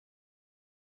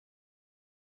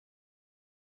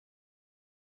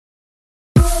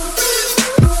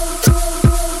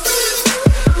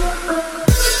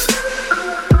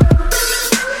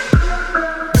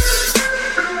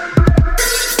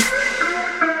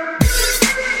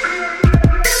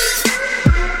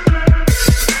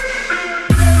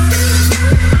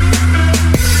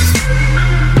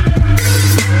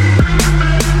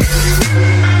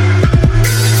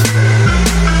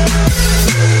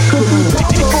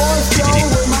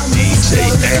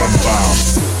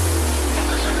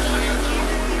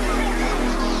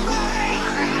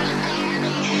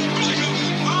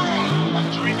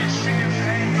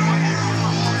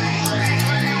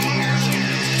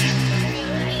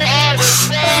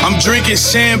drinking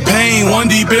champagne, one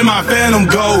deep in my Phantom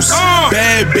Ghost.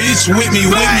 Bad bitch with me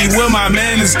where my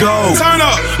manners go. Turn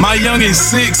up. My youngin'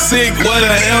 sick, what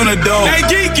an antidote. They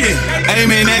geekin'.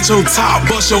 Aiming at your top,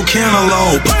 bust your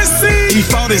cantaloupe. He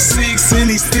fought at 6 and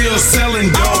he still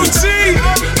selling dope.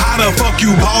 How the fuck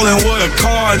you ballin' with a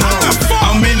car note?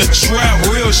 I'm in the trap,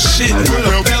 real shit, where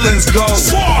the felons go.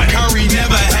 Curry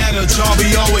never had a job,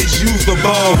 he always used the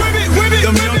ball.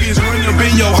 Them youngins run up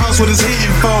in your house with his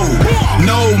hitting for.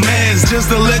 No mans, just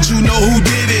to let you know who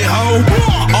did it, ho.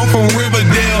 I'm from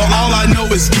Riverdale, all I know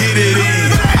is get it in.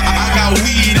 I got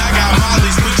weed, I got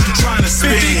mollies, what you tryna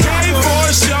spin? 50K for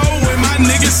a show when my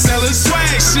niggas sellin'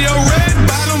 swag. She a red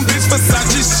bottom bitch,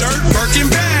 Versace shirt, Birkin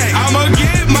bag. I'ma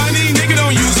get money, nigga,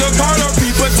 don't use a card or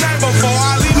people tag before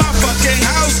I leave my fucking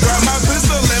house. Grab my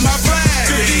pistol and my flag.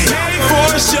 50K for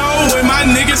a show when my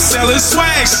niggas sellin'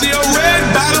 swag. She a red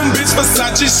bottom bitch,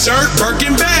 Versace shirt,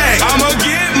 Birkin bag. I'ma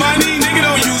get money, nigga,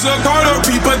 don't use a card or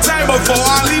people tag before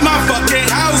I leave my fucking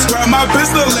house. Grab my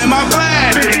pistol and my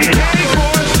flag. 50K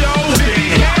for a show,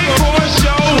 50K for a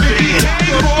show, 50K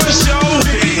for a show,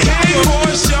 50K for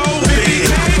a show,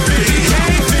 50K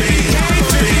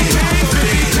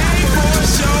for a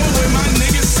show when my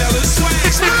niggas sellin' swag.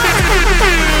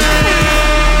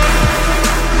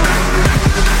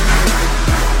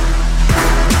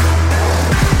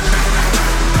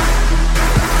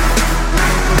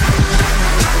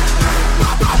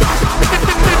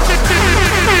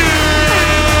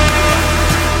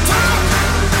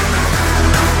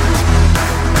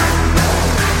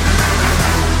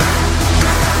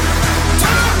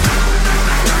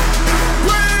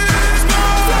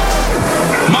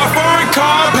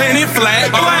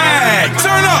 Flat black.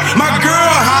 Turn up. My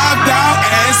girl hopped out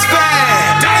ass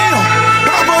fat. Damn.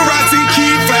 Paparazzi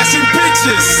keep flashing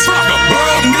pictures.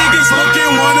 Broke niggas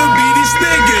looking wanna be these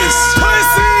niggas.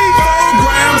 Pussy. 4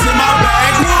 grams in my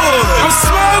backwood. I'm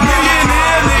smoking.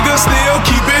 Millionaire nigga still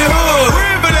keep it hood.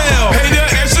 Riverdale. Pay the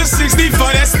extra 60 for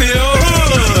that still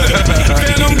hood.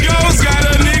 Phantom Ghost got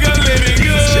a nigga living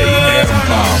good.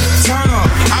 Turn up.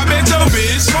 I bet your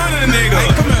bitch want a nigga. Hey,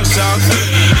 come here, shout.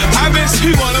 I bet she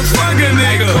wanna fuck a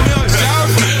nigga.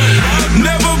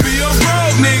 Never be a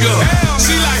broke nigga.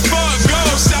 She like fuck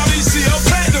gold, shawty, she a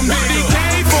platinum nigga.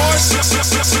 50K for a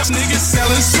nigga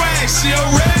selling swag. She a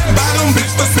red bottom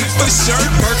bitch for shirt,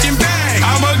 Birkin bag.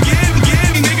 I'ma get,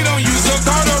 nigga don't use a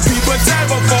card or people tag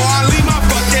before I leave my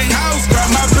fucking house. Grab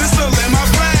my pistol and my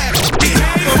flag. 50K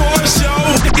for a show,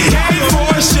 50K for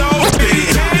a show,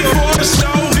 50K for a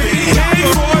show, 50K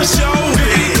for a show,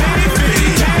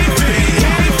 50K.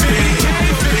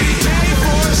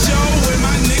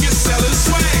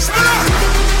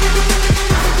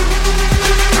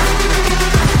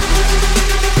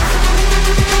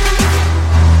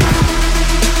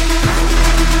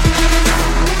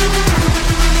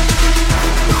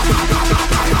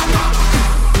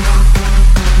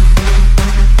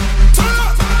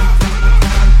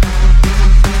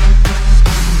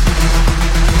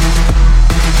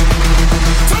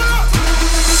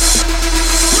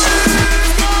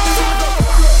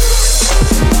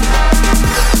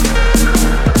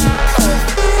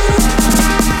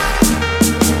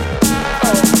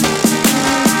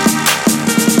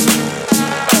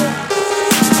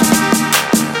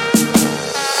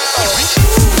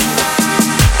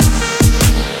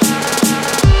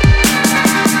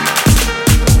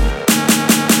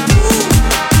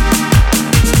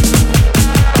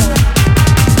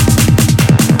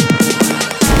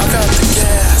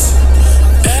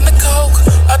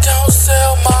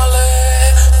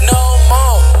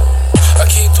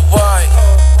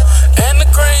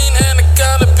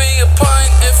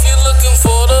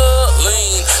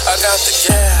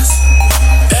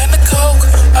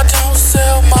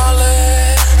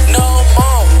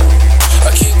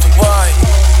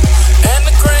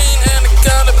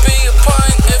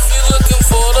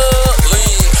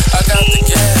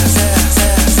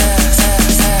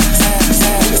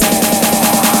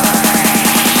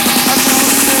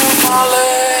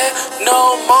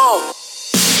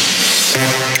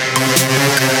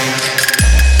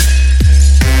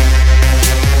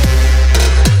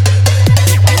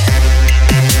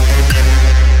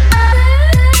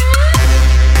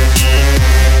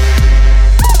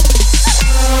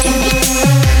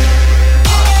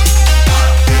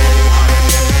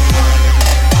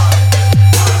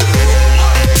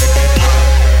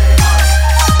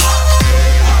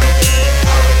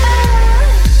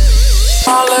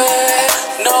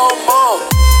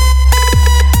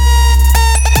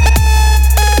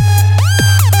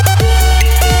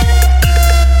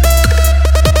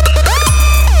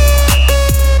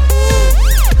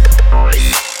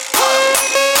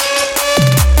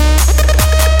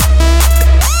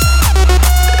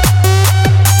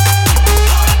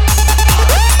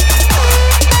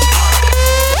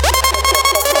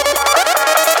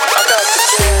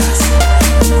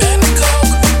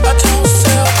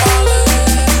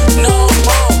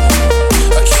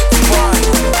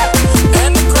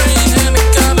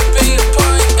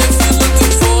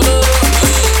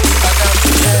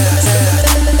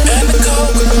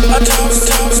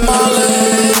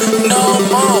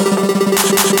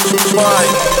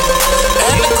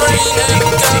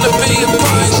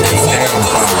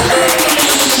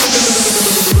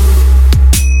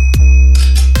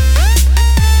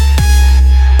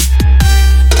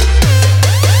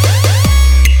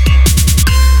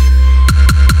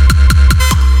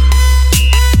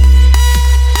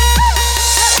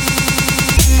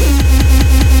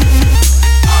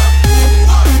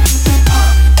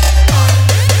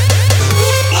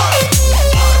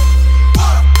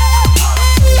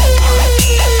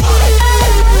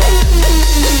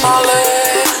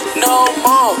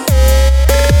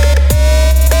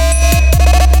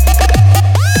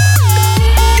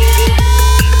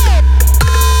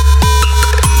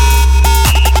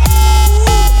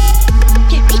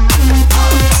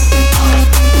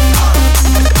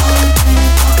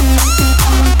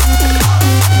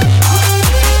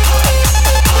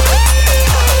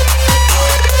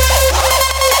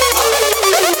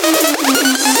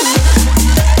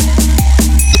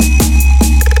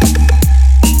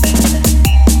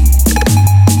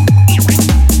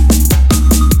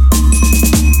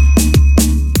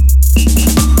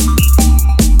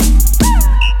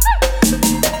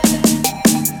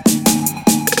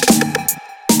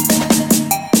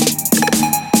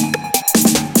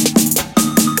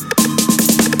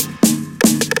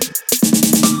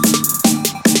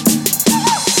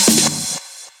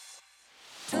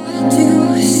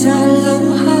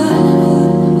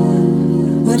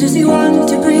 does he want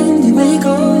to bring you where he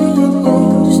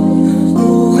goes?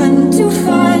 Oh, and to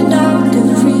find out the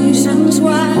reasons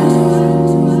why.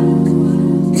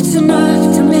 It's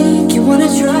enough to make you wanna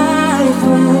try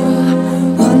for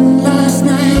one last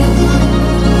night.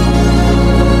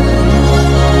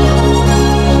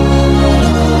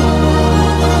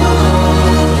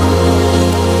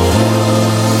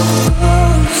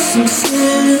 Some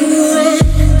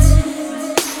silhouettes,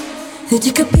 they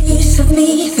take a piece of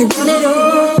me, they want it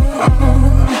all.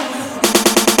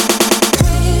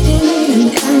 Waiting in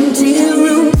an empty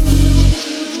room,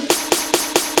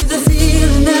 with the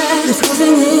feeling that is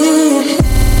closing in.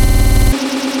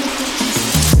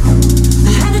 I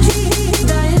had a dream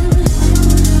dying,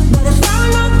 but I found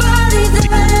my body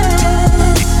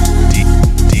there.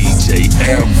 DJ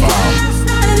M-Bomb. Last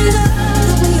night is all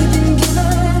that we've been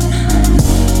given.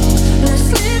 Let's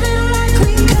live it like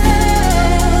we can.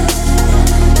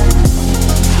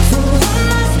 For one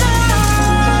last night.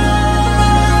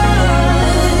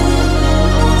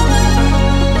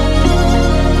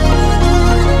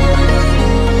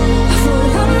 For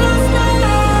one last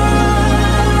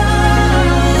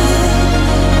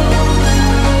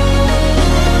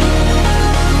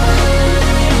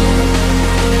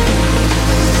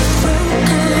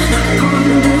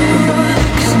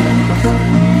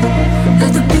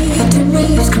let the beating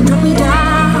waves come drop me down.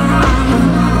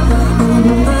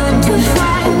 But to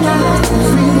find out the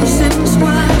reasons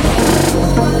why,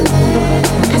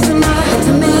 it's enough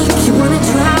to make you wanna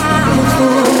try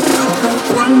for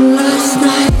one last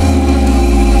night.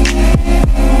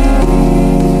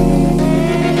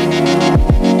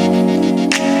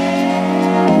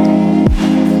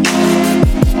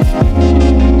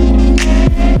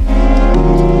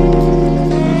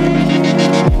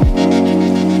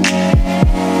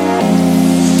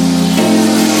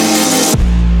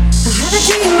 I had a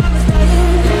dream I was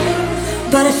dying,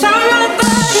 but I found my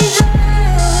body there.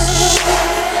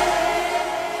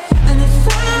 And if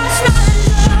one last night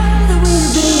is all that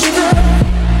we've been given,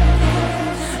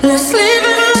 let's live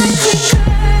it like we can.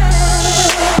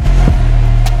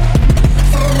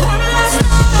 For one last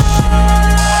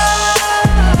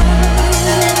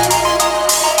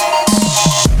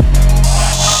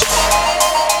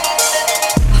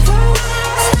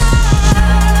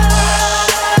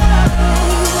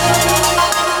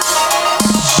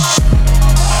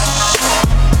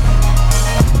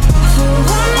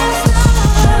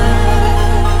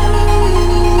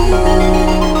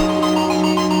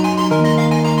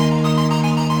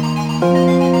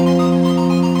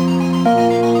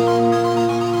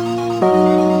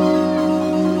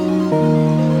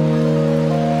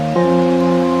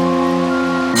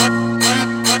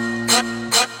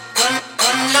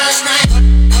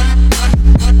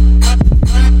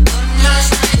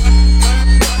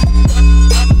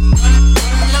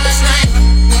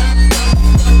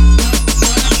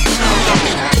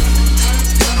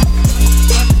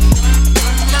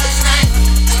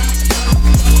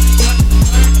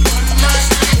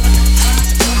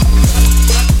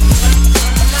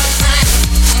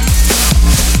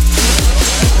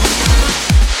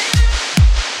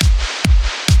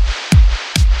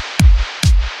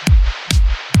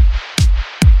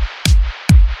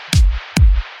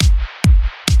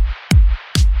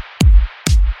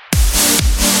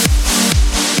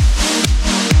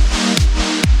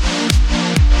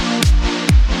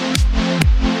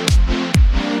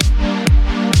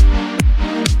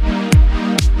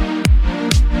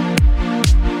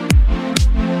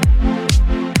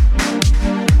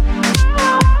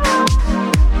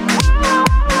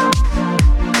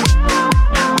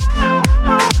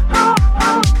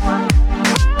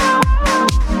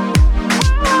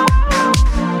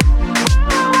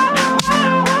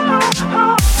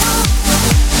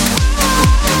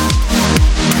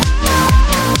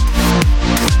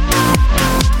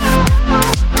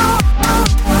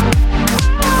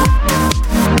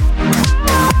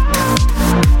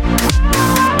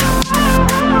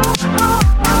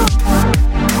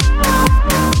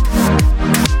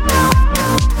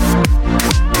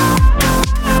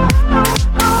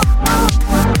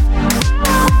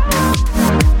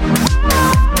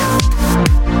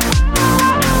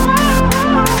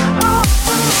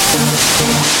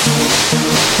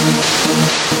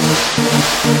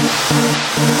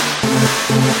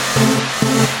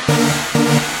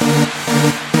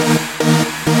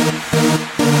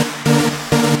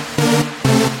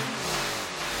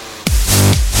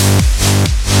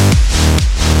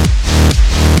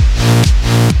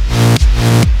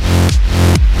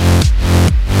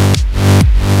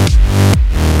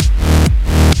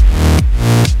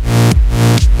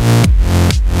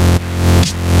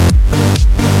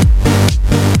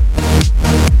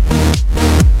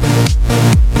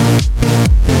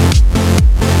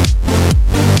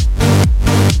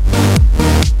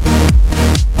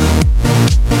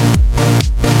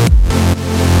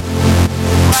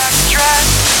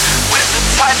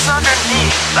what's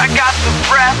underneath. I got the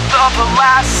breath of a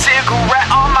last cigarette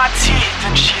on my teeth.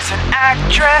 And she's an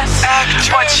actress,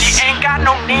 but she ain't got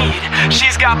no need.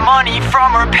 She's got money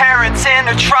from her parents in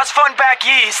a trust fund back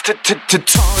east. Tongues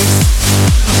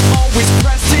always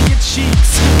pressed to your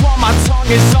cheeks, while my tongue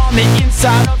is on the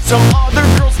inside of some other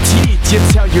girl's teeth. You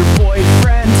tell your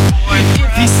boyfriend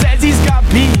if he says he's got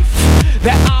beef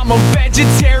that I'm a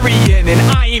vegetarian and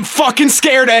I ain't fucking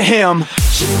scared of him.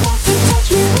 She wants to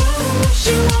touch me, woo.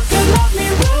 She wants to love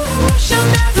me, woo. She'll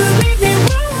never leave me,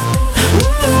 woo.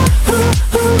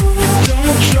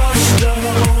 Don't trust her,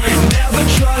 never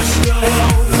trust her.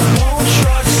 Won't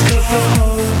trust her,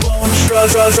 won't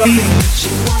trust me.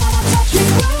 She wanna touch me,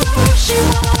 woo. She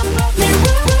wanna love me,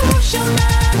 woo. She'll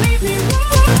never leave me, woo.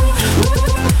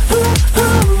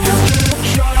 Don't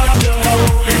trust her,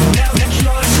 never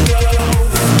trust her.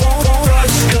 Won't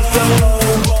trust her,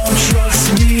 won't trust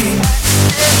me.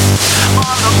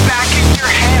 On the back of your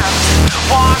hands,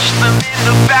 wash them in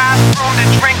the bathroom to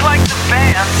drink like the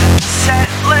band. Set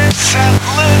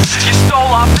list, you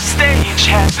stole off the stage.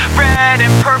 Had red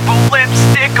and purple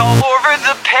lipstick all over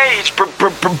the page.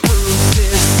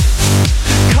 Bruises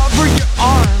cover your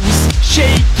arms,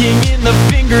 shaking in the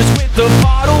fingers with the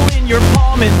bottle in your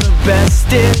palm. And the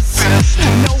best is,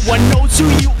 no one knows who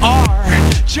you are,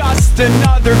 just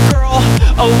another girl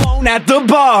alone at the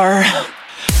bar.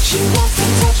 She wants to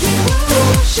touch me,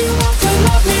 woo. She wants to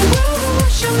love me, woo.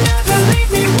 She'll never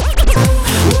leave me, woo.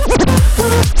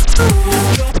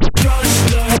 Don't trust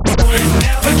her,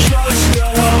 never trust her.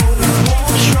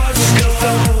 Won't trust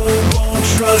her, won't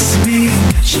trust me.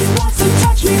 She wants to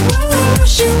touch me, woo.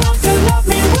 She wants to love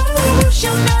me, woo.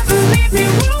 She'll never leave me,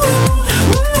 woo.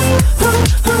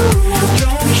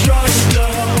 Don't trust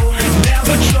her,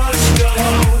 never trust her.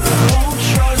 Won't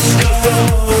trust her,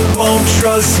 won't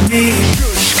trust me.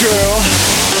 Shush, girl,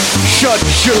 shut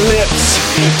your lips.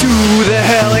 Do the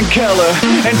Helen Keller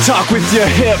and talk with your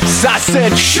hips. I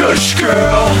said, shush,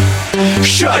 girl,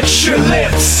 shut your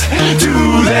lips.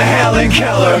 Do the Helen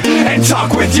Keller and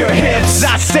talk with your hips.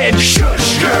 I said,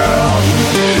 shush, girl,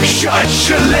 shut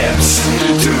your lips.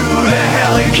 Do the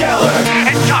Helen Keller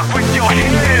and talk with your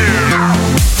hips.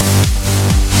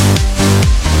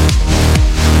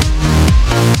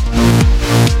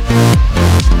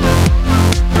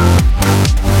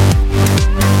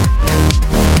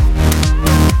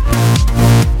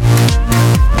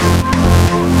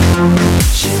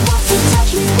 She wants to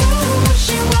touch me, woo.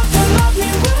 She wants to love me,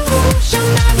 woo. She'll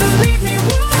never leave me,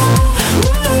 woo.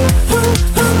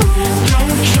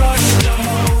 Don't trust her,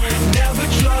 never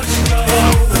trust her.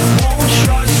 Won't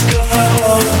trust her,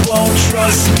 won't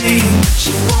trust me.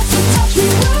 She wants to touch me,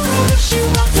 woo. She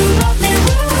wants to love me,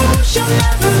 woo. She'll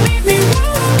never leave me,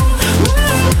 woo.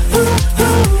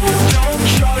 Don't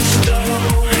trust her,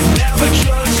 never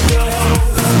trust her.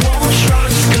 Won't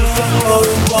trust her,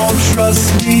 won't trust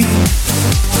me.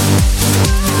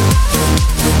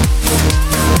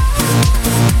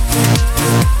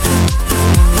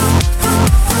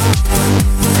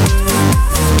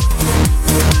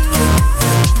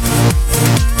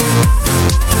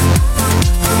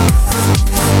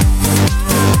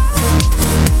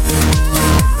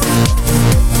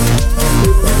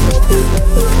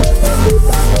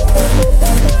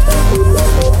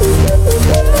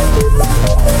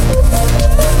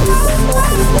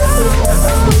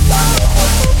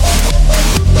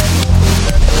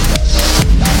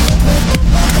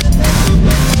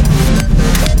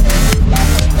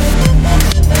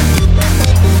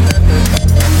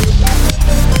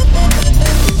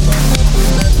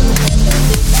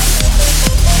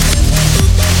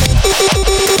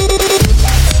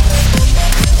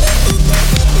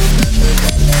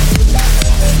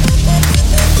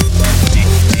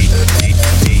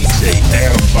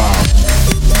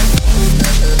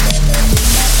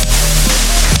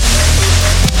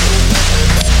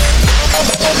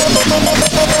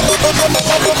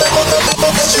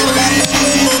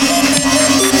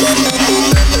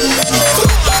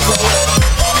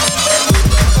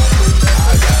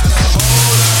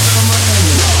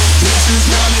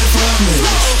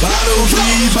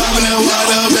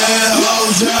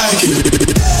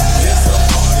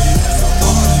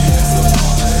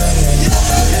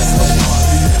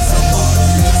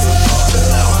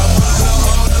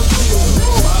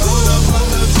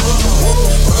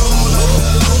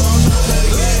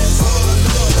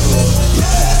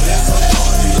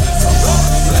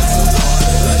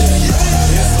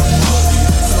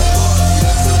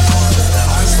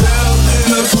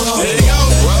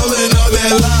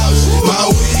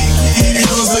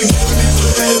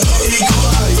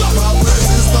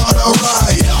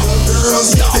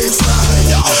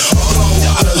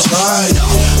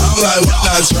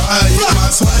 try it. My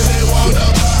swag they wanna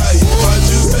buy it. My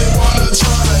juice they wanna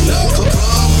try it.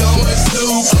 Club going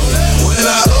stupid when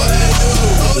I do.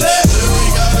 Then we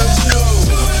got a shoe.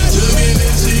 Jugging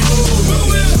and she moving.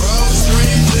 Road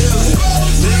street dealing.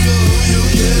 Nigga, who you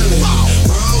killing?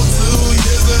 Roll 2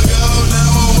 years ago,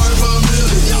 now I'm worth $1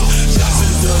 million. Shots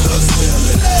into the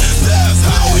ceiling. That's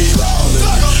how we rollin'.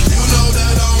 You know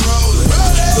that I'm rollin'.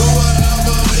 So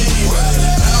whatever me.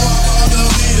 Now I'm on the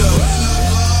meter. In the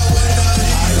club with the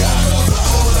heat. I got a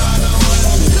whole lot of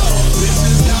money.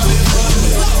 Bitches got me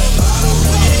running. I don't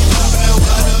keep poppin'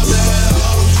 what the bad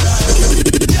hoes try.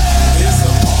 It's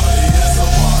a party, it's a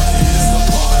party, it's a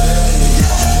party.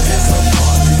 It's a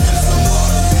party, it's a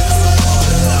party, it's a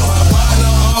party. Now I find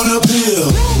her on the pill.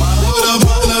 My hood up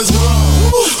on the drum.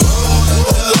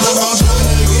 I'm trying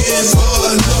to get for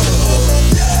another.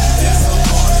 It's a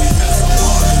party, it's a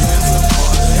party, it's a party.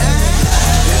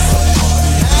 It's a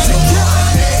party, it's a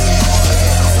party.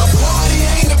 A party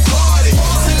ain't a party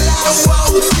till I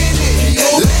walk in it.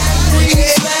 Last green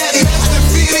flag, I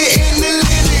feel it in the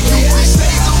linen. Got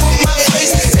shades over my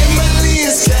face and my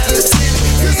lens kinda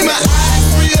tinted. 'Cause my eyes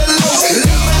real low and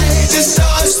my head just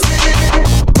start spinning.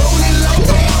 Rolling low,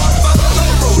 motherfucker,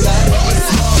 don't roll out of this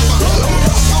motherfucker. Don't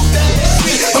roll so damn.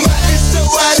 I'm about to show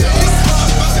out in this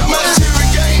motherfucker. My jury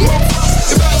game on fuck.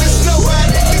 About to snow out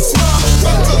in this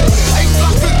motherfucker. Hey,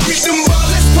 fucker, get them ball,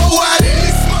 let's pour out in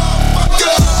this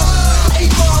motherfucker. Hey,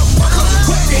 motherfucker,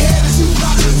 what the hell is you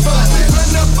talking for?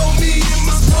 Run up on me in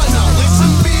my partner. With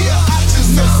some beer, I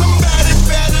just know somebody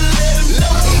better let him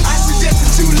know. I suggest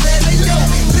that you let it go.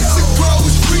 This is Grove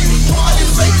Street, party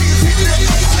ladies, hit the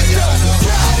exit door.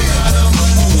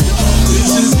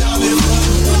 Bitches got me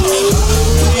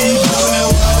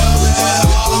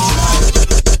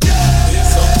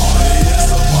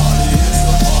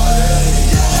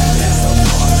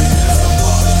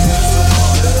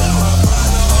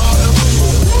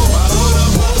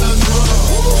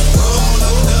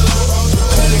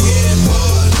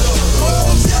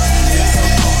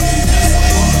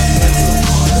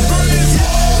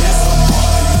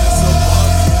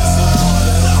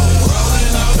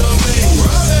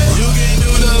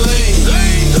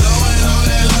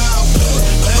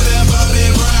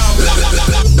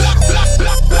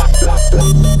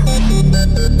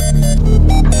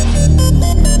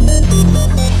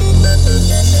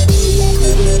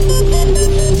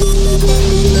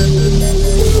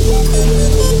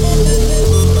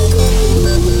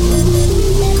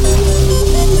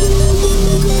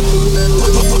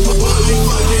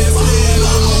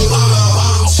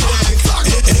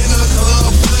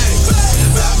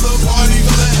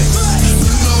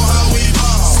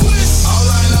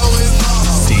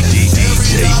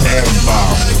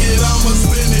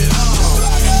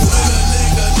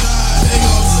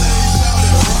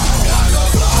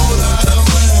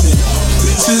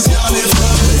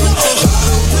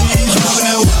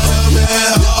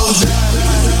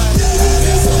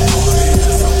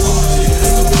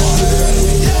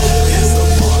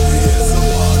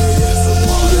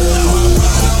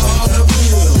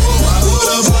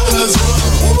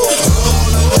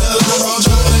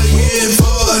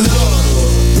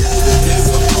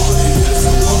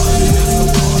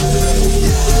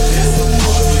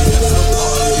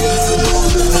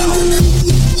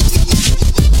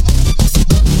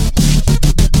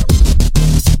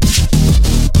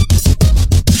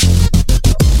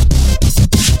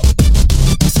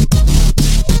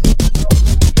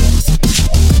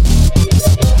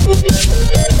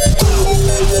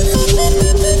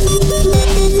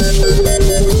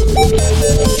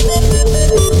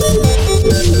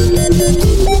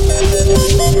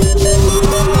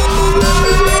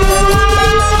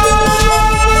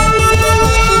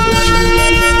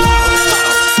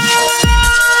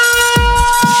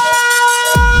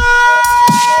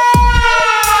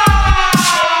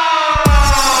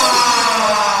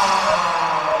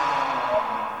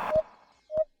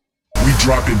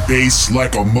dropping bass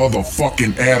like a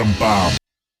motherfucking atom bomb.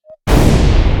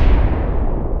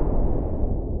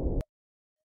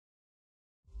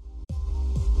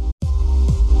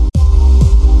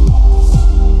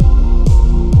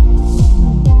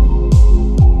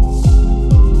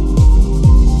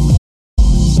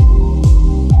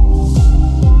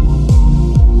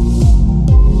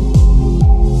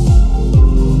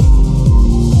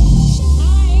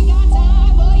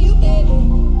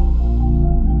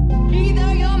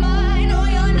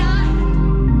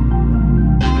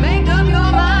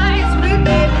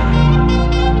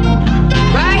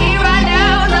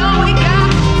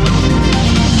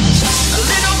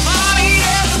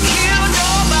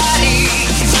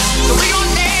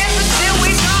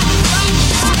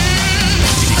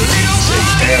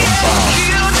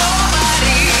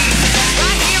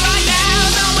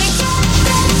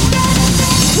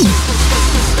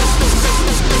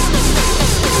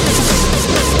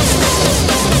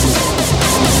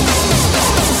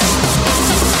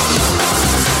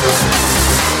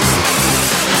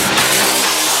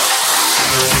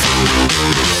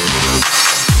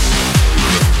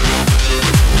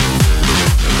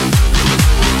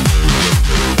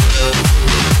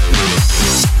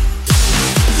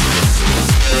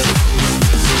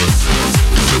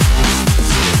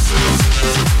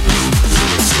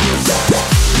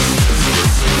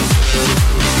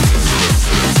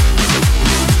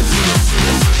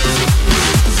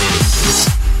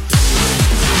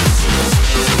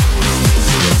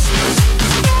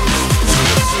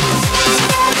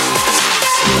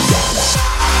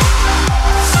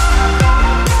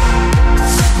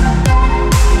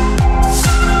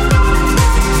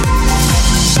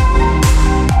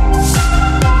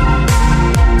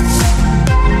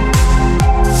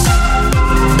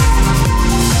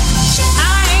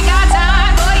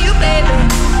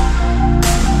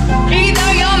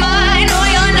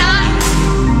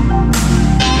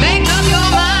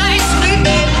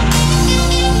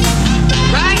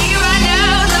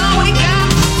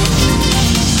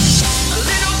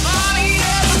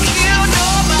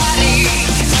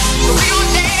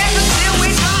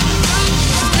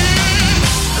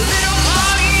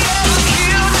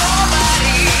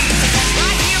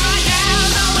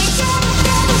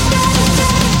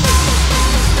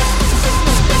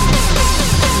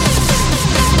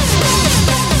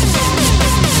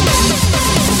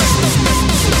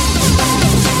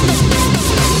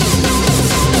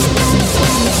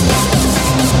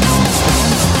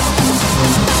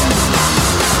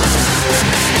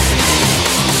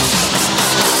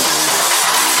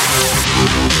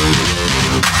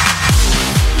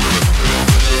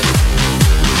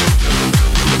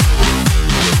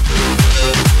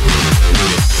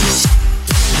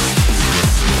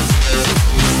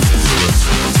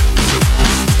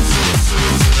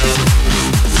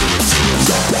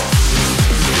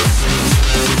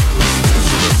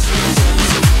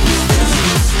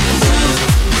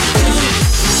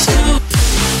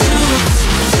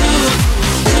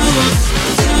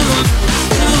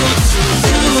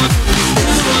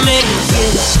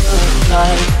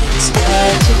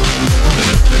 tragic.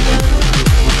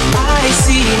 I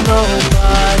see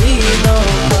nobody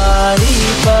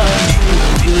but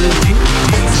you.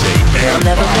 I'll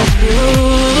never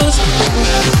confuse.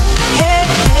 Hey,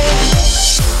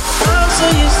 I'm so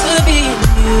used to being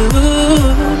you.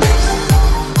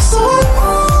 So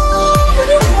I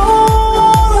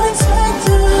won't expect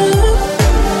you.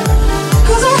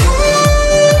 'Cause I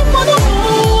hate when I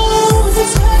won't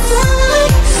expect you.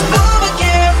 I'ma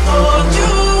care for you.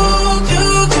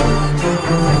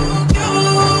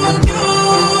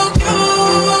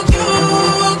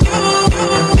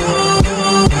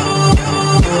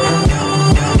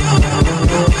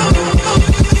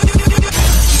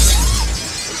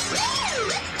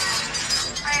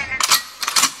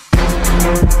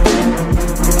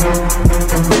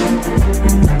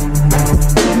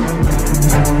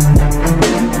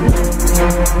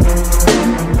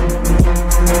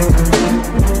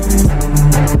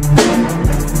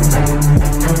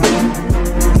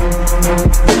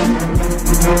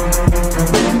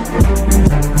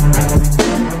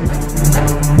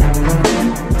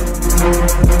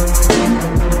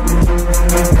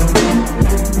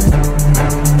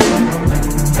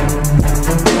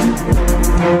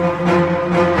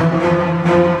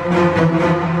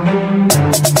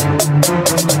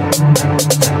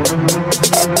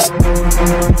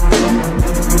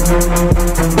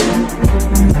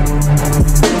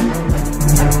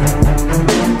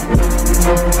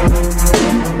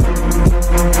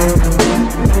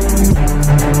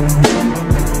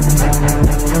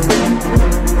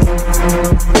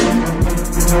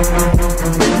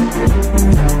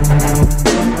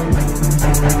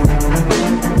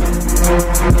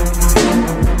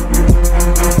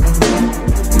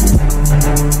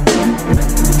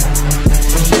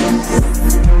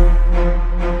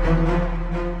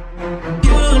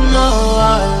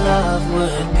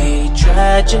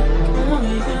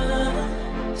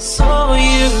 So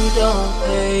you don't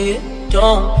pay it no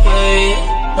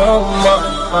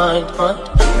mind.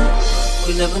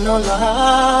 We live in no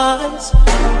lies.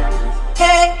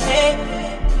 Hey,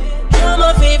 you're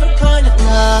my favorite kind of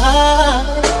night.